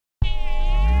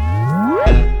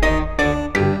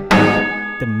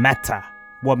matter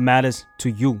what matters to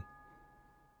you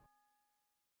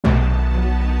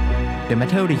The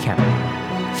Matter Recap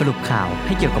สรุปข่าวใ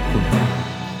ห้เกี่ยวกับคุณ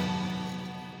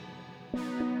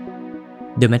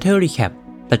The Matter Recap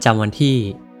ประจำวัน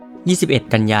ที่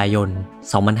21กันยายน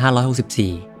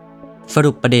2564ส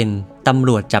รุปประเด็นตำร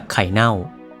วจจับไข่เน่า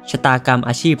ชะตากรรมอ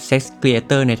าชีพเซ็กซ์ครีเอเ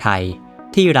ตอร์ในไทย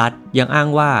ที่รัฐยังอ้าง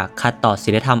ว่าขัดต่อศี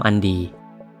ลธรรมอันดี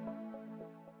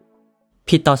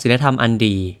ผิดต่อศีลธรรมอัน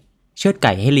ดีเชือดไ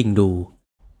ก่ให้ลิงดู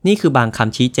นี่คือบางค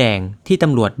ำชี้แจงที่ต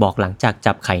ำรวจบอกหลังจาก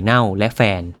จับไข่เน่าและแฟ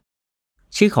น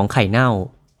ชื่อของไข่เน่า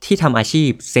ที่ทำอาชี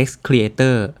พเซ็กซ์ครีเอเตอ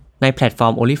ร์ในแพลตฟอ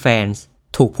ร์ม OnlyFans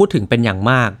ถูกพูดถึงเป็นอย่าง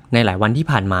มากในหลายวันที่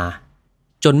ผ่านมา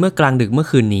จนเมื่อกลางดึกเมื่อ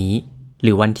คืนนี้ห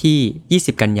รือวันที่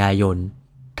20กันยายน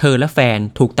เธอและแฟน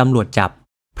ถูกตำรวจจับ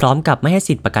พร้อมกับไม่ให้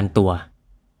สิทธิประกันตัว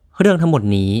เรื่องทั้งหมด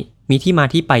นี้มีที่มา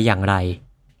ที่ไปอย่างไร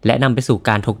และนำไปสู่ก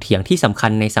ารถกเถียงที่สำคั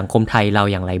ญในสังคมไทยเรา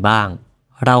อย่างไรบ้าง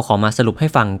เราขอมาสรุปให้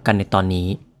ฟังกันในตอนนี้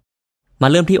มา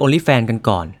เริ่มที่ OnlyFans กัน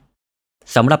ก่อน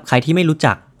สำหรับใครที่ไม่รู้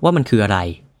จักว่ามันคืออะไร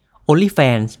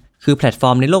OnlyFans คือแพลตฟอ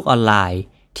ร์มในโลกออนไลน์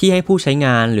ที่ให้ผู้ใช้ง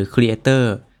านหรือครีเอเตอ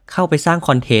ร์เข้าไปสร้างค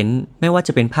อนเทนต์ไม่ว่าจ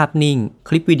ะเป็นภาพนิ่งค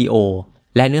ลิปวิดีโอ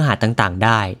และเนื้อหาต่างๆไ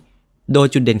ด้โดย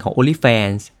จุดเด่นของ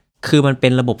OnlyFans คือมันเป็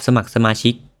นระบบสมัครสมา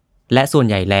ชิกและส่วน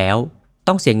ใหญ่แล้ว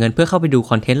ต้องเสียเงินเพื่อเข้าไปดู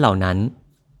คอนเทนต์เหล่านั้น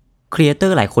ครีเอเตอ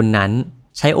ร์หลายคนนั้น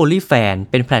ใช้ OnlyFans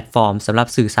เป็นแพลตฟอร์มสำหรับ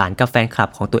สื่อสารกับแฟนคลับ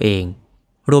ของตัวเอง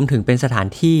รวมถึงเป็นสถาน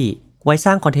ที่ไว้ส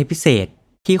ร้างคอนเทนต์พิเศษ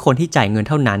ที่คนที่จ่ายเงิน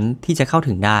เท่านั้นที่จะเข้า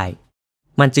ถึงได้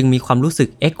มันจึงมีความรู้สึก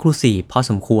Exclusive พอ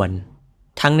สมควร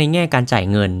ทั้งในแง่การจ่าย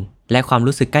เงินและความ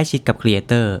รู้สึกใกล้ชิดกับครีเอ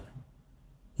เตอร์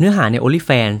เนื้อหาใน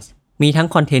OnlyFans มีทั้ง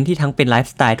คอนเทนต์ที่ทั้งเป็นไล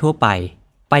ฟ์สไตล์ทั่วไ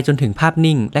ปจนถึงภาพ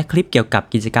นิ่งและคลิปเกี่ยวกับ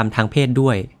กิจกรรมทางเพศด้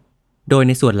วยโดยใ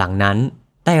นส่วนหลังนั้น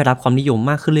ได้รับความนิยม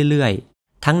มากขึ้นเรื่อย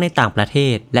ๆทั้งในต่างประเท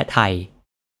ศและไทย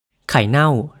ไข่เน่า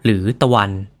หรือตะวั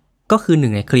นก็คือหนึ่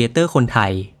งในครีเอเตอร์คนไท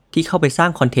ยที่เข้าไปสร้า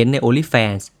งคอนเทนต์ใน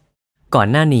OnlyFans ก่อน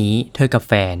หน้านี้เธอกับ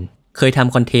แฟนเคยท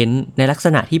ำคอนเทนต์ในลักษ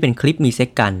ณะที่เป็นคลิปมีเซ็ก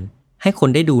กันให้คน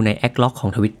ได้ดูในแอคล็อกของ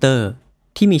Twitter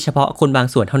ที่มีเฉพาะคนบาง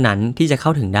ส่วนเท่านั้นที่จะเข้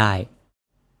าถึงได้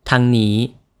ทั้งนี้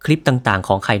คลิปต่างๆข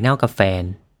องไข่เน่ากับแฟน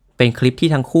เป็นคลิปที่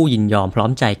ทั้งคู่ยินยอมพร้อ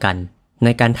มใจกันใน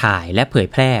การถ่ายและเผย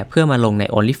แพร่เพื่อมาลงใน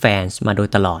OnlyFans มาโดย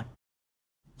ตลอด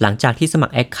หลังจากที่สมัค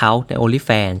ร Account ใน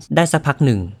OnlyFans ได้สักพักห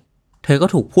นึ่งเธอก็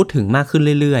ถูกพูดถึงมากขึ้น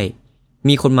เรื่อยๆ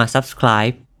มีคนมา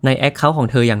Subscribe ใน Account ของ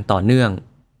เธออย่างต่อเนื่อง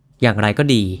อย่างไรก็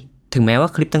ดีถึงแม้ว่า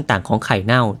คลิปต่างๆของไข่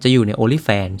เน่าจะอยู่ใน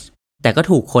OnlyFans แต่ก็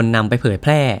ถูกคนนำไปเผยแพ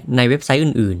ร่ในเว็บไซต์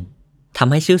อื่นๆท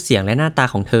ำให้ชื่อเสียงและหน้าตา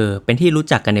ของเธอเป็นที่รู้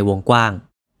จักกันในวงกว้าง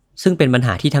ซึ่งเป็นปัญห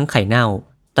าที่ทั้งไข่เน่า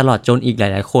ตลอดจนอีกห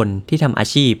ลายๆคนที่ทำอา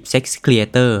ชีพเซ็กซ์ครีเอ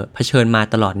เตอร์เผชิญมา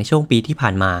ตลอดในช่วงปีที่ผ่า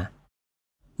นมา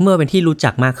เมื่อเป็นที่รู้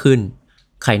จักมากขึ้น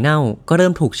ไข่เน่าก็เริ่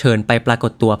มถูกเชิญไปปราก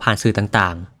ฏตัวผ่านสื่อต่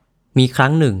างๆมีครั้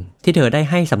งหนึ่งที่เธอได้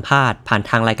ให้สัมภาษณ์ผ่าน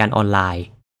ทางรายการออนไลน์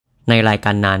ในรายก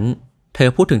ารนั้นเธอ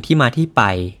พูดถึงที่มาที่ไป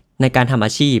ในการทำอ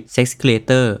าชีพเซ็กซ์ครีเอเ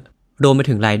ตอร์รวมไป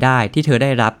ถึงรายได้ที่เธอได้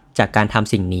รับจากการท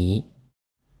ำสิ่งนี้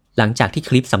หลังจากที่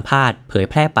คลิปสัมภาษณ์เผย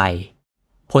แพร่ไป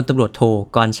พลตำรวจโท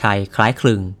กรชัยคล้ายค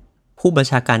ลึงผู้บัญ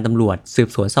ชาการตำรวจสืบ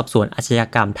สวนสอบสวนอาชญา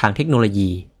กรรมทางเทคโนโลยี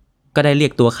ก็ได้เรีย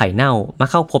กตัวไข่เน่ามา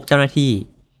เข้าพบเจ้าหน้าที่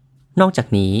นอกจาก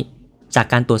นี้จาก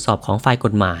การตรวจสอบของฝ่ายก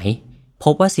ฎหมายพ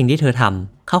บว่าสิ่งที่เธอท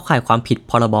ำเข้าข่ายความผิด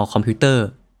พรบคอมพิวเตอร์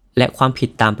และความผิด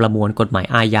ตามประมวลกฎหมาย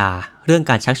อาญาเรื่อง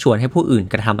การชักชวนให้ผู้อื่น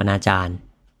กระทำอนาจาร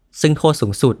ซึ่งโทษสู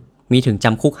งสุดมีถึงจ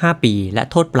ำคุก5ปีและ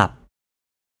โทษปรับ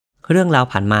เรื่องราว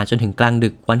ผ่านมาจนถึงกลางดึ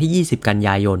กวันที่20กันย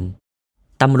ายน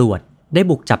ตำรวจได้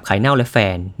บุกจับไข่เน่าและแฟ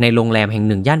นในโรงแรมแห่ง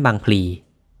หนึ่งย่านบางพลี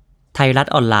ไทยรัฐ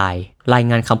ออนไลน์ราย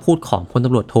งานคำพูดของพลต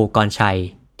ำรวจโทกรชัย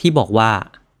ที่บอกว่า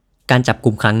การจับกุ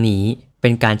มครั้งนี้เป็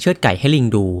นการเชือดไก่ให้ลิง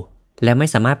ดูและไม่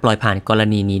สามารถปล่อยผ่านกร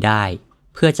ณีนี้ได้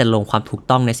เพื่อจะลงความถูก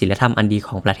ต้องในศีลธรรมอันดีข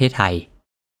องประเทศไทย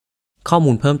ข้อ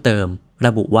มูลเพิ่มเติมร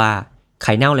ะบุว่าไ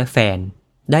ข่เน่าและแฟน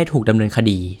ได้ถูกดำเนินค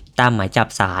ดีตามหมายจับ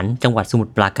ศาลจังหวัดสมุท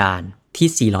รปราการ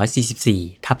ที่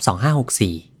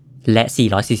444/2564และ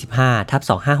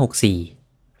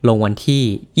445/2564ลงวัน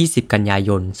ที่20กันยาย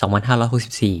น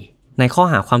2564ในข้อ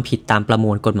หาความผิดตามประม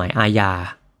วลกฎหมายอาญา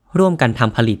ร่วมกันท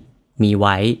ำผลิตมีไ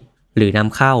ว้หรือน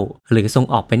ำเข้าหรือส่ง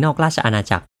ออกไปนอกราชอาณา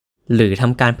จักรหรือท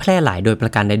ำการแพร่หลายโดยปร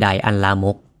ะการใดๆอันลาม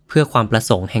กเพื่อความประ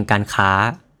สงค์แห่งการค้า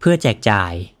เพื่อแจกจ่า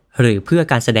ยหรือเพื่อ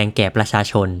การแสดงแก่ประชา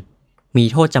ชนมี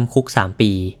โทษจำคุก3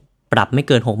ปีปรับไม่เ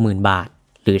กิน 60,000 บาท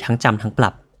หรือทั้งจำทั้งปรั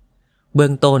บเบื้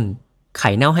องต้นไข่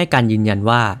เน่าให้การยืนยัน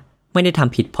ว่าไม่ได้ท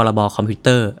ำผิดพรบคอมพิวเต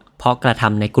อร์เพราะกระท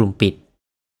ำในกลุ่มปิด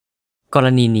กร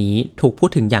ณีนี้ถูกพูด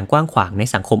ถึงอย่างกว้างขวางใน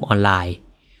สังคมออนไลน์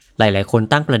หลายๆคน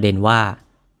ตั้งประเด็นว่า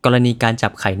กรณีการจั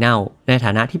บไข่เน่าในฐ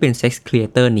านะที่เป็นเซ็กซ์ครีเอ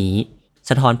เตอร์นี้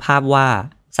สะท้อนภาพว่า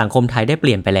สังคมไทยได้เป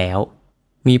ลี่ยนไปแล้ว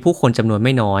มีผู้คนจำนวนไ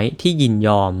ม่น้อยที่ยินย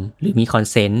อมหรือมีคอน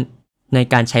เซนต์ ใน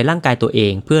การใช้ร่างกายตัวเอ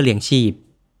งเพื่อเลี้ยงชีพ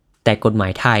แต่กฎหมา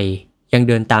ยไทยยังเ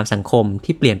ดินตามสังคม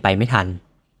ที่เปลี่ยนไปไม่ทัน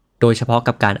โดยเฉพาะ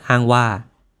กับการอ้างว่า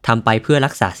ทำไปเพื่อรั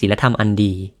กษาศีลธรรมอัน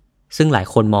ดีซึ่งหลาย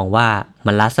คนมองว่า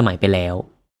มันล้าสมัยไปแล้ว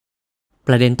ป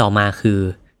ระเด็นต่อมาคือ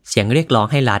เสียงเรียกร้อง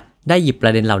ให้รัฐได้หยิบปร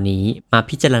ะเด็นเหล่านี้มา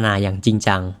พิจารณาอย่างจริง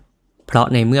จังเพราะ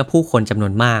ในเมื่อผู้คนจำนว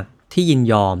นมากที่ยิน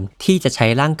ยอมที่จะใช้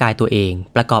ร่างกายตัวเอง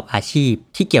ประกอบอาชีพ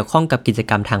ที่เกี่ยวข้องกับกิจ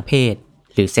กรรมทางเพศ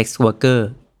หรือ sex worker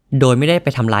โดยไม่ได้ไป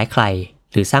ทำร้ายใคร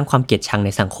หรือสร้างความเกลียดชังใน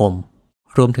สังคม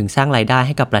รวมถึงสร้างรายได้ใ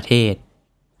ห้กับประเทศ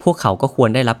พวกเขาก็ควร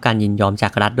ได้รับการยินยอมจา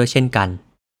กรัฐด้วยเช่นกัน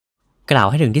กล่าว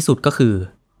ให้ถึงที่สุดก็คือ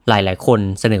หลายๆคน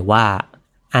เสนอว่า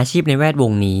อาชีพในแวดว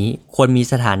งนี้ควรมี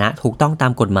สถานะถูกต้องตา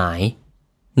มกฎหมาย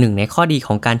หนึ่งในข้อดีข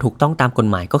องการถูกต้องตามกฎ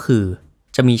หมายก็คือ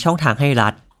จะมีช่องทางให้รั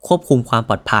ฐควบคุมความป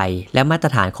ลอดภัยและมาตร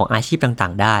ฐานของอาชีพต่า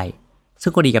งๆได้ซึ่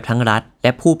งก็ดีกับทั้งรัฐแล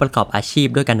ะผู้ประกอบอาชีพ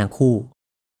ด้วยกันทั้งคู่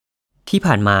ที่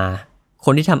ผ่านมาค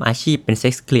นที่ทำอาชีพเป็น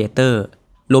sex creator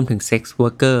รวมถึง sex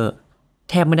worker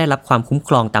แทบไม่ได้รับความคุ้มค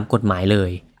รองตามกฎหมายเล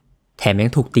ยแถมยั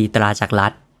งถูกตีตราจากรั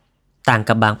ฐต่าง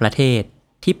กับบางประเทศ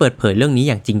ที่เปิดเผยเรื่องนี้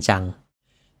อย่างจริงจัง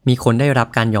มีคนได้รับ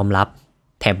การยอมรับ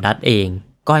แถมรัฐเอง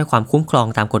ก็ให้ความคุ้มครอง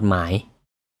ตามกฎหมาย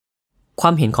คว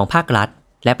ามเห็นของภาครัฐ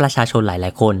และประชาชนหลา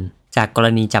ยๆคนจากกร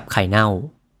ณีจับไข่เน่า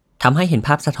ทำให้เห็นภ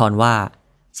าพสะท้อนว่า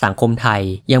สังคมไทย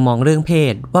ยังมองเรื่องเพ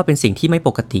ศว่าเป็นสิ่งที่ไม่ป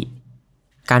กติ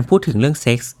การพูดถึงเรื่องเ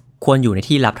ซ็กส์ควรอยู่ใน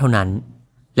ที่ลับเท่านั้น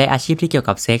และอาชีพที่เกี่ยว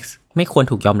กับเซ็กส์ไม่ควร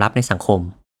ถูกยอมรับในสังคม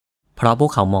เพราะพว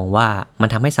กเขามองว่ามัน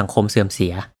ทำให้สังคมเสื่อมเสี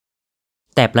ย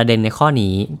แต่ประเด็นในข้อ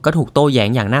นี้ก็ถูกโต้แย้ง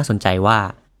อย่างน่าสนใจว่า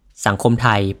สังคมไท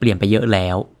ยเปลี่ยนไปเยอะแล้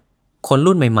วคน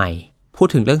รุ่นใหม่ๆพูด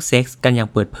ถึงเรื่องเซ็กส์กันอย่าง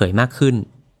เปิดเผยมากขึ้น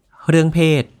เรื่องเพ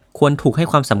ศควรถูกให้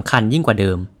ความสำคัญยิ่งกว่าเ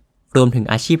ดิมรวมถึง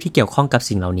อาชีพที่เกี่ยวข้องกับ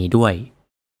สิ่งเหล่านี้ด้วย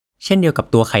เช่นเดียวกับ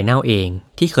ตัวไข่เน่าเอง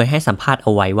ที่เคยให้สัมภาษณ์เอ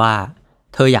าไว้ว่า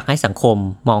เธออยากให้สังคม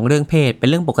มองเรื่องเพศเป็น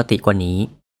เรื่องปกติกว่านี้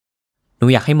หนู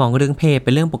อยากให้มองเรื่องเพศเ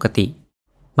ป็นเรื่องปกติ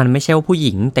มันไม่ใช่ว่าผู้ห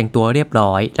ญิงแต่งตัวเรียบ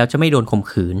ร้อยแล้วจะไม่โดนข่ม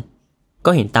ขืนก็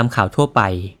เห็นตามข่าวทั่วไป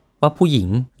ว่าผู้หญิง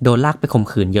โดนลากไปข่ม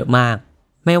ขืนเยอะมาก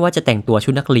ไม่ว่าจะแต่งตัวชุ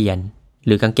ดนักเรียนห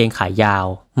รือกางเกงขายาว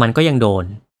มันก็ยังโดน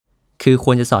คือค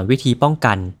วรจะสอนวิธีป้อง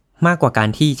กันมากกว่าการ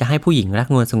ที่จะให้ผู้หญิงรัก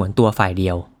นวลสงวนตัวฝ่ายเดี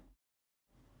ยว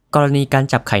กรณีการ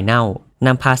จับไข่เน่าน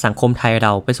ำพาสังคมไทยเร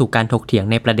าไปสู่การถกเถียง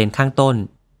ในประเด็นข้างต้น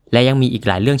และยังมีอีกห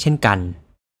ลายเรื่องเช่นกัน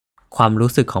ความ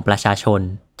รู้สึกของประชาชน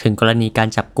ถึงกรณีการ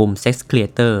จับกุม sex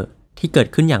creator ที่เกิด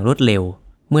ขึ้นอย่างรวดเร็ว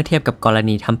เมื่อเทียบกับกร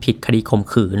ณีทำผิดคดีข่ม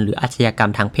ขืนหรืออาชญากรร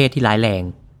มทางเพศที่ร้ายแรง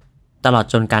ตลอด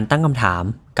จนการตั้งคำถาม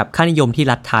กับค่านิยมที่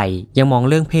รัฐไทยยังมอง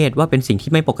เรื่องเพศว่าเป็นสิ่ง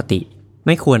ที่ไม่ปกติไ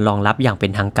ม่ควรรองรับอย่างเป็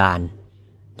นทางการ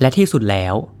และที่สุดแล้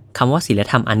วคำว่าศีล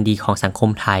ธรรมอันดีของสังคม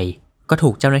ไทยก็ถู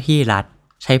กเจ้าหน้าที่รัฐ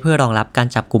ใช้เพื่อรองรับการ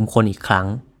จับกุมคนอีกครั้ง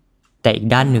แต่อีก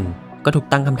ด้านหนึ่งก็ถูก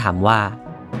ตั้งคำถามว่า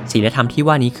ศีลธรรมที่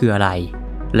ว่านี้คืออะไร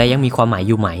และยังมีความหมายอ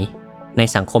ยู่ไหมใน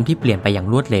สังคมที่เปลี่ยนไปอย่าง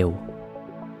รวดเร็ว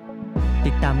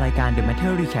ติดตามรายการ The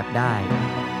Matter Recap ได้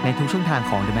ในทุกช่องทาง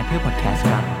ของ The Matter Podcast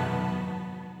ครับ